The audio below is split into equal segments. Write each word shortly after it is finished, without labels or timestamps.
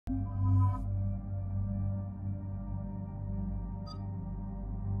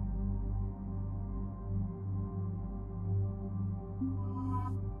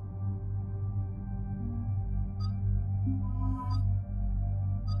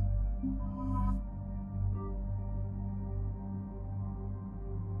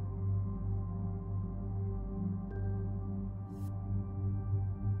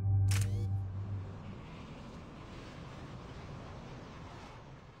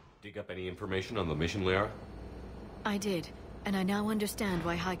Dig up any information on the mission, Liara? I did, and I now understand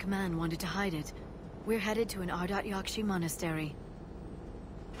why High Command wanted to hide it. We're headed to an Ardat-Yakshi monastery.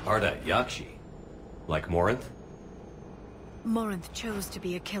 Ardat-Yakshi? Like Morinth? Morinth chose to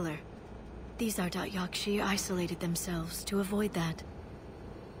be a killer. These Ardat-Yakshi isolated themselves to avoid that.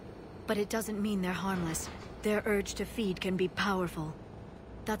 But it doesn't mean they're harmless. Their urge to feed can be powerful.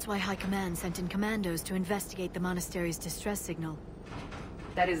 That's why High Command sent in commandos to investigate the monastery's distress signal.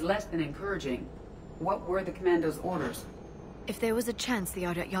 That is less than encouraging. What were the commandos' orders? If there was a chance the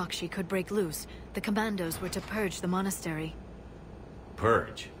Ardat-Yakshi could break loose, the commandos were to purge the monastery.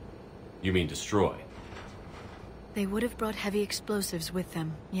 Purge? You mean destroy? They would have brought heavy explosives with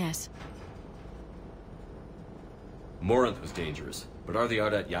them, yes. Morinth was dangerous, but are the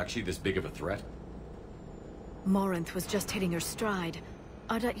Ardat-Yakshi this big of a threat? Morinth was just hitting her stride.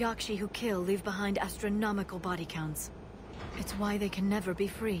 Ardat-Yakshi who kill leave behind astronomical body counts. It's why they can never be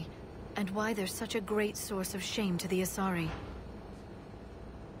free, and why they're such a great source of shame to the Asari.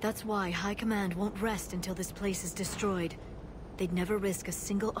 That's why High Command won't rest until this place is destroyed. They'd never risk a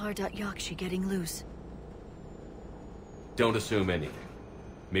single Ardat-Yakshi getting loose. Don't assume anything.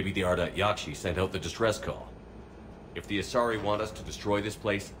 Maybe the Ardat-Yakshi sent out the distress call. If the Asari want us to destroy this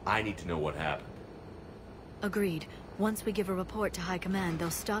place, I need to know what happened. Agreed. Once we give a report to High Command,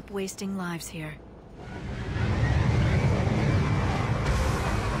 they'll stop wasting lives here.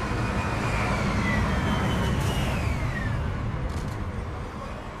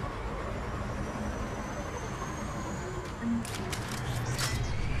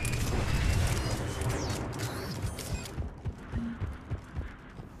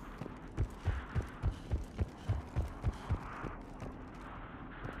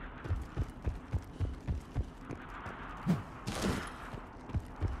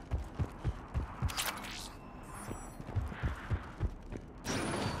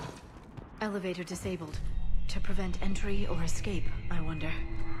 Elevator disabled. To prevent entry or escape, I wonder.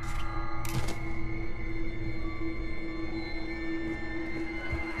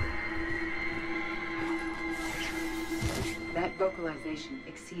 That vocalization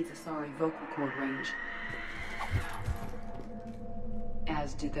exceeds Asari vocal cord range.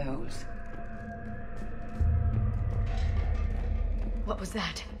 As do those. What was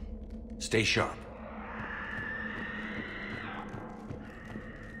that? Stay sharp.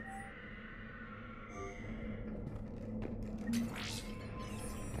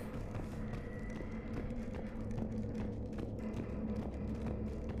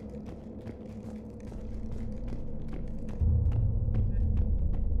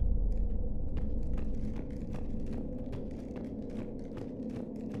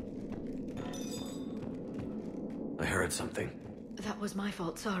 I heard something. That was my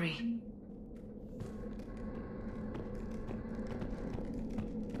fault, sorry.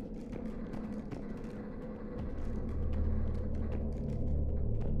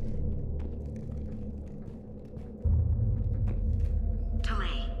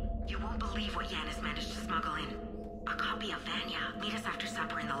 You won't believe what Yanis managed to smuggle in. A copy of Vanya. Meet us after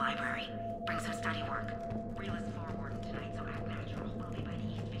supper in the library. Bring some study work. Reel us forward tonight, so act natural. We'll be by the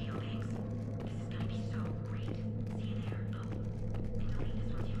East video banks. This is gonna be so great. See you there. Oh, and don't eat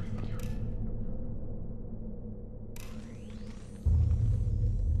this once you listen to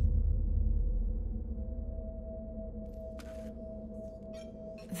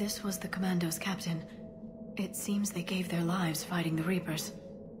it. This was the Commando's captain. It seems they gave their lives fighting the Reapers.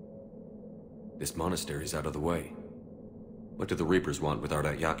 This monastery's out of the way. What do the Reapers want with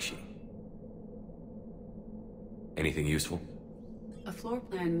Ardat-Yakshi? Anything useful? A floor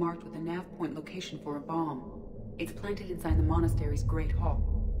plan marked with a nav point location for a bomb. It's planted inside the monastery's Great Hall.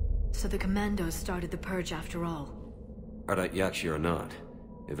 So the Commandos started the purge after all. Ardat-Yakshi or not,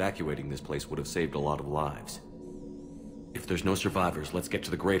 evacuating this place would have saved a lot of lives. If there's no survivors, let's get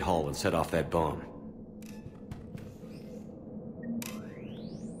to the Great Hall and set off that bomb.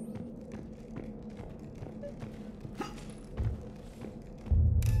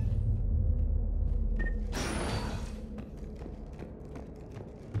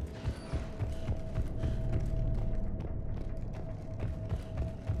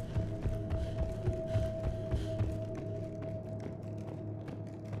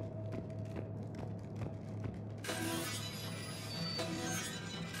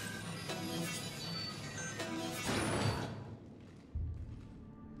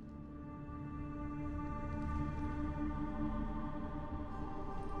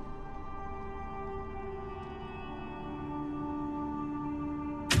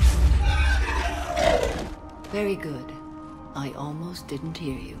 Very good. I almost didn't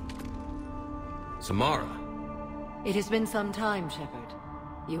hear you. Samara. It has been some time, Shepard.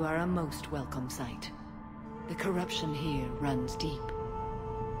 You are a most welcome sight. The corruption here runs deep.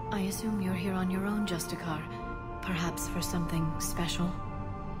 I assume you're here on your own, Justicar. Perhaps for something special?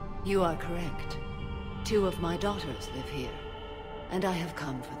 You are correct. 2 of my daughters live here, and I have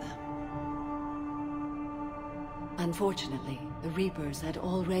come for them. Unfortunately, the Reapers had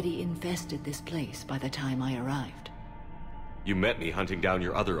already infested this place by the time I arrived. You met me hunting down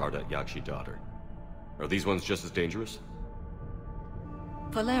your other Ardat-Yakshi daughter. Are these ones just as dangerous?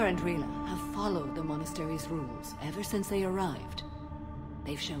 Valere and Rila have followed the Monastery's rules ever since they arrived.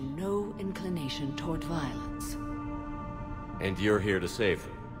 They've shown no inclination toward violence. And you're here to save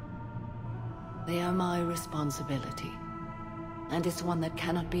them? They are my responsibility. And it's one that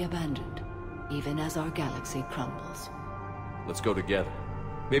cannot be abandoned, even as our galaxy crumbles. Let's go together.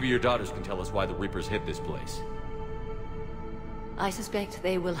 Maybe your daughters can tell us why the Reapers hid this place. I suspect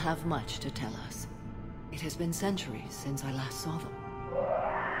they will have much to tell us. It has been centuries since I last saw them.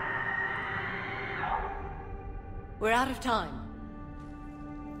 We're out of time.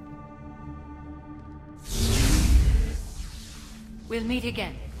 We'll meet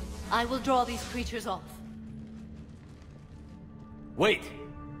again. I will draw these creatures off. Wait!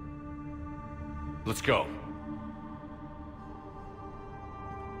 Let's go.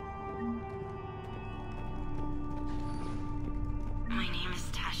 My name is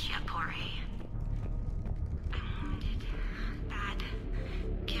Tasha Pore. I'm wounded. Bad.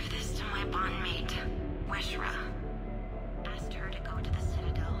 Give this to my bondmate, Weshra. Asked her to go to the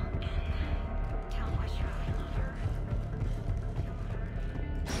Citadel and tell Weshra I love her.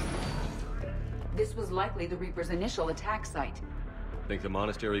 This was likely the Reaper's initial attack site. Think the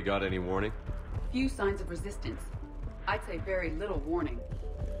Monastery got any warning? Few signs of resistance. I'd say very little warning.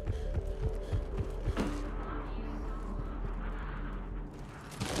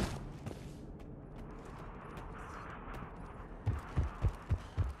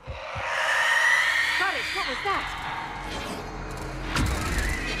 Goddess, what was that?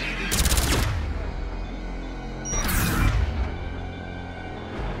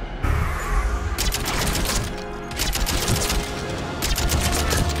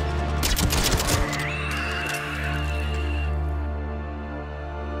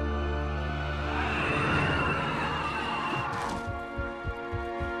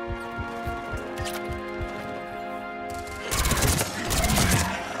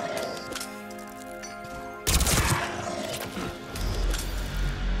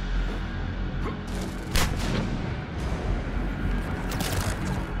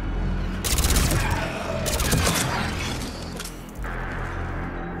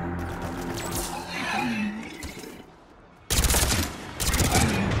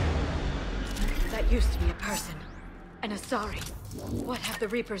 Used to be a person. An Asari. What have the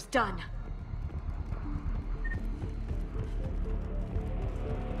Reapers done?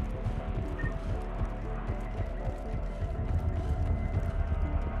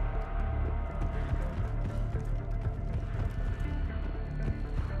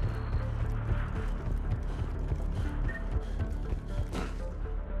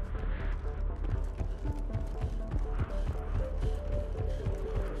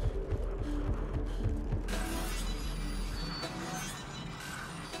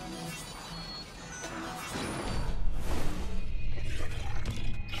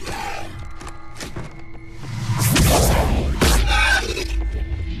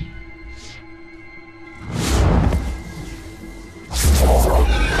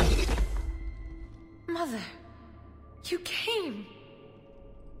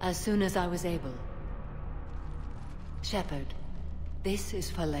 As soon as I was able. Shepard, this is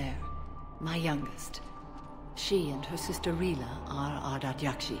Valere, my youngest. She and her sister Rila are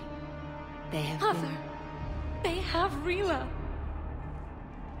Ardat-Yakshi. They have Mother! They have Rila!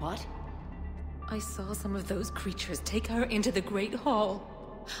 What? I saw some of those creatures take her into the Great Hall.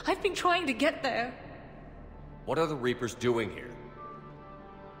 I've been trying to get there. What are the Reapers doing here?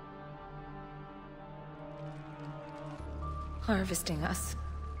 Harvesting us.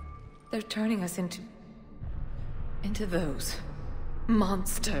 They're turning us into those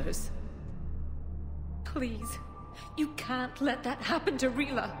monsters. Please, you can't let that happen to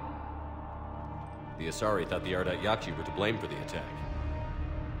Rila. The Asari thought the Ardat-Yakshi were to blame for the attack.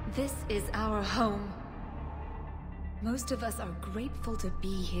 This is our home. Most of us are grateful to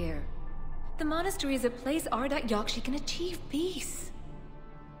be here. The monastery is a place Ardat-Yakshi can achieve peace.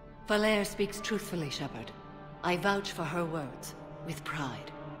 Valere speaks truthfully, Shepard. I vouch for her words, with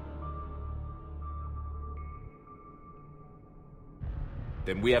pride.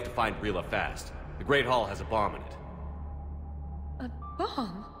 Then we have to find Rila fast. The Great Hall has a bomb in it. A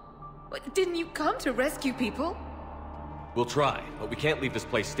bomb? What, didn't you come to rescue people? We'll try, but we can't leave this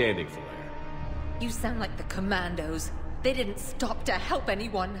place standing, Falair. You sound like the Commandos. They didn't stop to help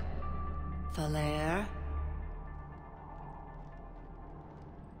anyone. Falair?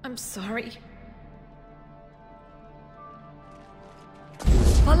 I'm sorry.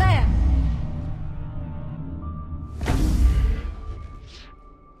 Falair!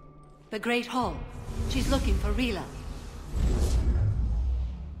 The Great Hall. She's looking for Rila.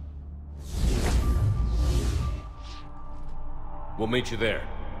 We'll meet you there.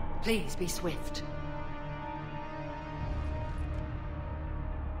 Please be swift.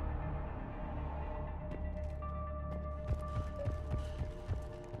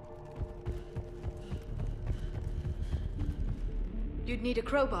 You'd need a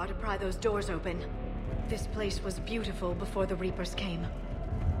crowbar to pry those doors open. This place was beautiful before the Reapers came.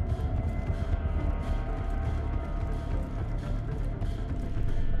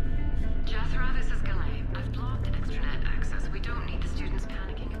 Jethro, this is Galay. I've blocked extranet access. We don't need the students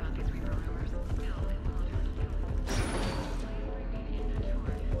panicking about these Reaper rumors. Still, it will not hurt to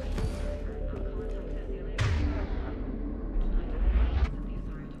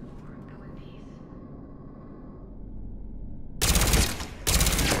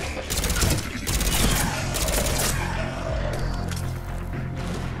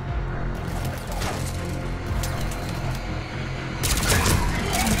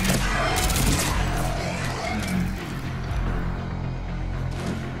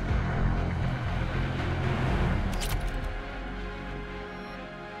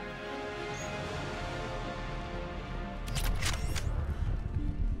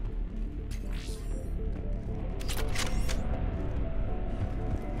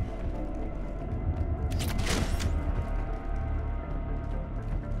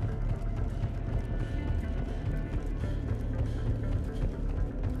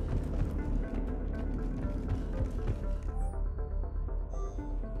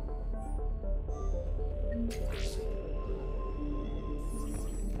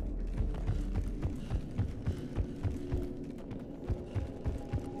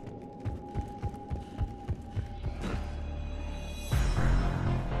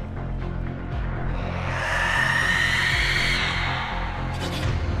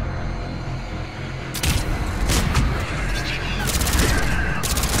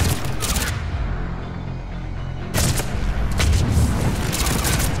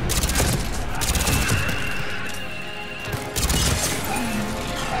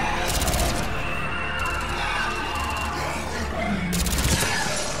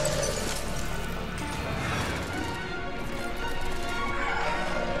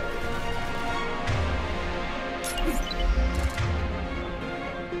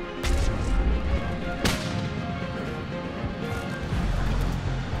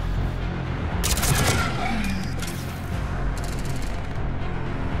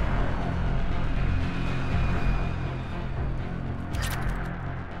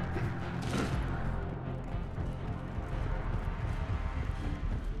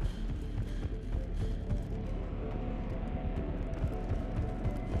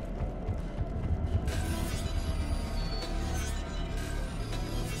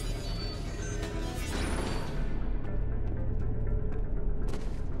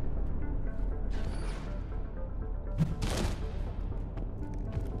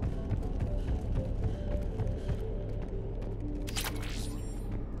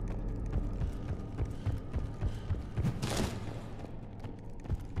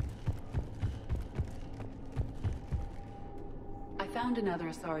Found another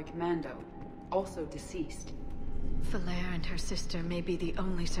Asari commando, also deceased. Falair and her sister may be the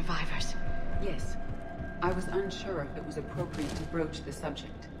only survivors. Yes. I was unsure if it was appropriate to broach the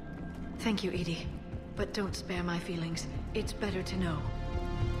subject. Thank you, Edie. But don't spare my feelings. It's better to know.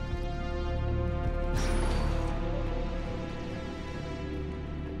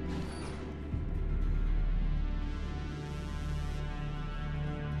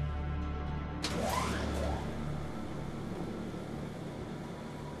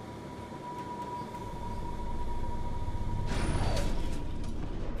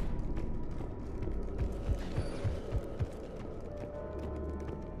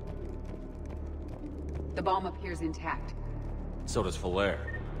 The bomb appears intact. So does Falair.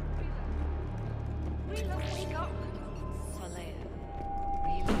 Wake up! Falair.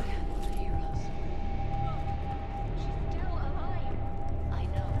 Rila cannot hear us. She's still alive. I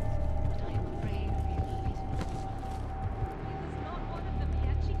know, but I am afraid Rila is not. Rila's not one of them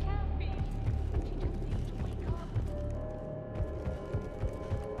yet. She can't be. She just needs to wake up.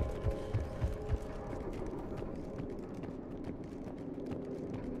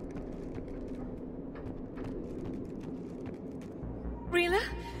 Rila?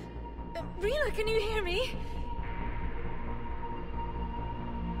 Rila, can you hear me?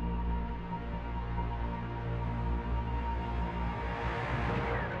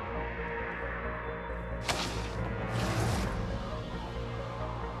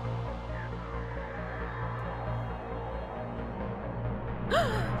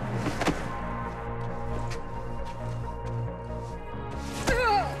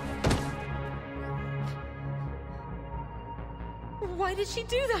 Why did she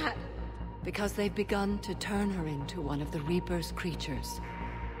do that? Because they've begun to turn her into one of the Reaper's creatures.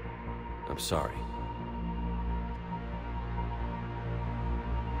 I'm sorry.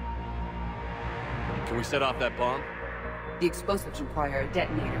 Can we set off that bomb? The explosives require a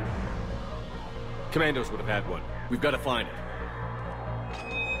detonator. Commandos would have had one. We've got to find it.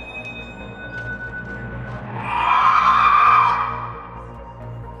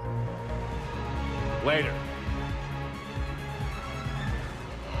 Later.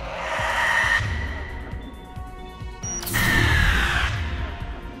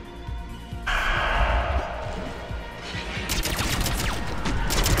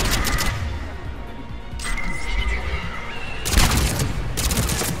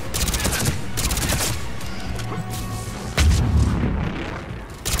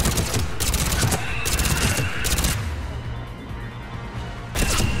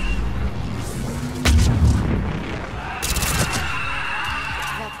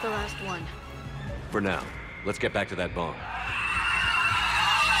 For now, let's get back to that bomb.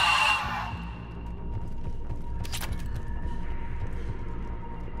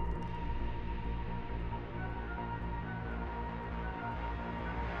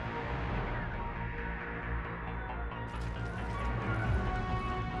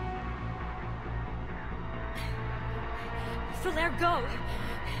 Falaire, go!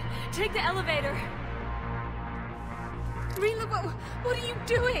 Take the elevator! Rila, what are you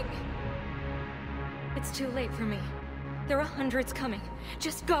doing? It's too late for me. There are hundreds coming.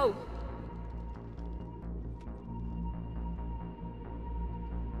 Just go!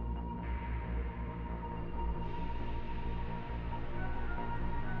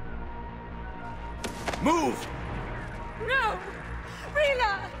 Move! No!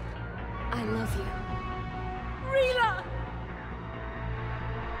 Rila! I love you. Rila!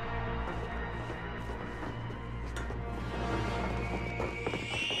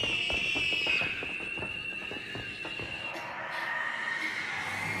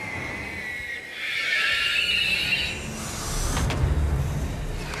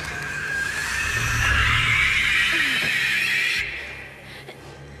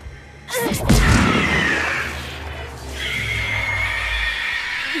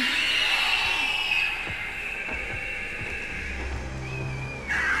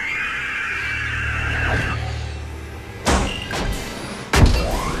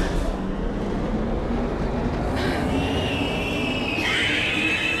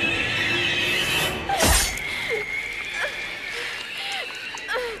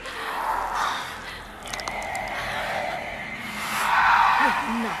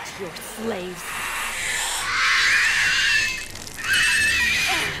 Not your slaves.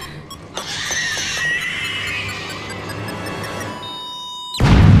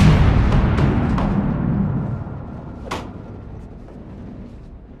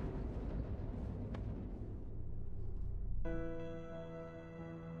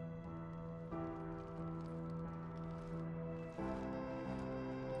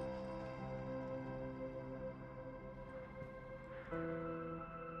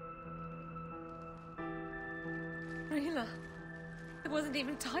 Rila, there wasn't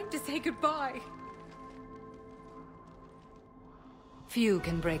even time to say goodbye. Few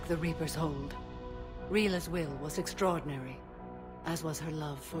can break the Reaper's hold. Rila's will was extraordinary, as was her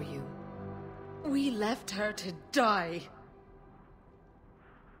love for you. We left her to die.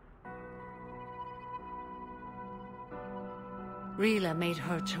 Rila made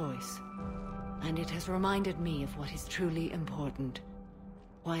her choice, and it has reminded me of what is truly important.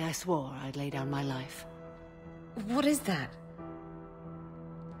 Why I swore I'd lay down my life. What is that?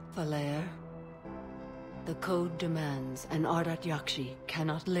 Falaire, the code demands an Ardat-Yakshi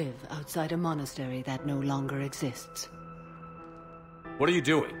cannot live outside a monastery that no longer exists. What are you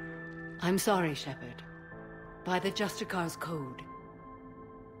doing? I'm sorry, Shepard. By the Justicar's code,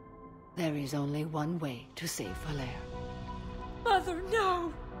 there is only one way to save Falaire. Mother,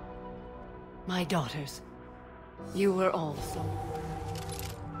 no! My daughters, you were all sold.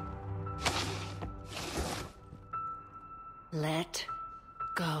 Let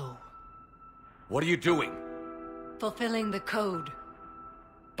go. What are you doing? Fulfilling the code.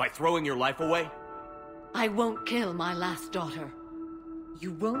 By throwing your life away? I won't kill my last daughter.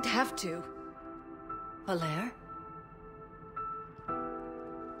 You won't have to. Valere?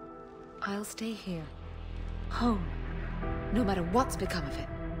 I'll stay here. Home. No matter what's become of it.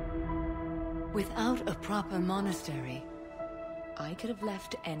 Without a proper monastery, I could have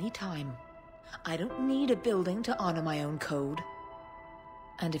left any time. I don't need a building to honor my own code.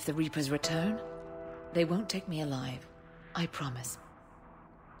 And if the Reapers return, they won't take me alive. I promise.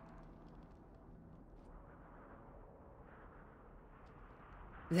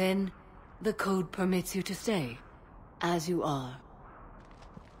 then the code permits you to stay, as you are.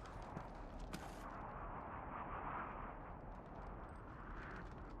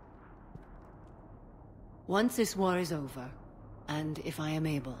 Once this war is over, and if I am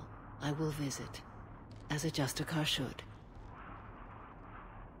able, I will visit, as a Justicar should.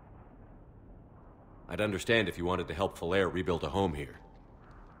 I'd understand if you wanted to help Valere rebuild a home here.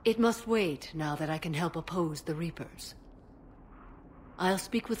 It must wait now that I can help oppose the Reapers. I'll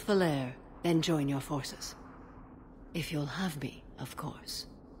speak with Valere, then join your forces. If you'll have me, of course.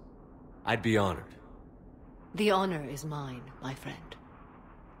 I'd be honored. The honor is mine, my friend.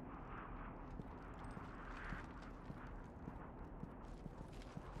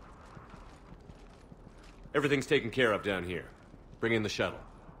 Everything's taken care of down here. Bring in the shuttle.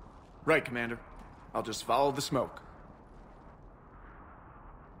 Right, Commander. I'll just follow the smoke.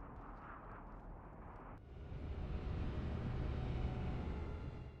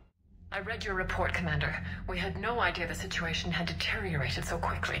 I read your report, Commander. We had no idea the situation had deteriorated so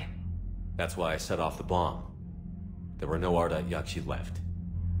quickly. That's why I set off the bomb. There were no Ardat-Yakshi left.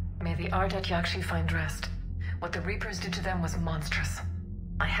 May the Ardat-Yakshi find rest. What the Reapers did to them was monstrous.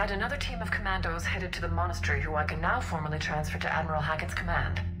 I had another team of commandos headed to the Monastery who I can now formally transfer to Admiral Hackett's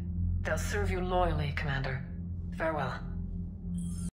command. They'll serve you loyally, Commander. Farewell.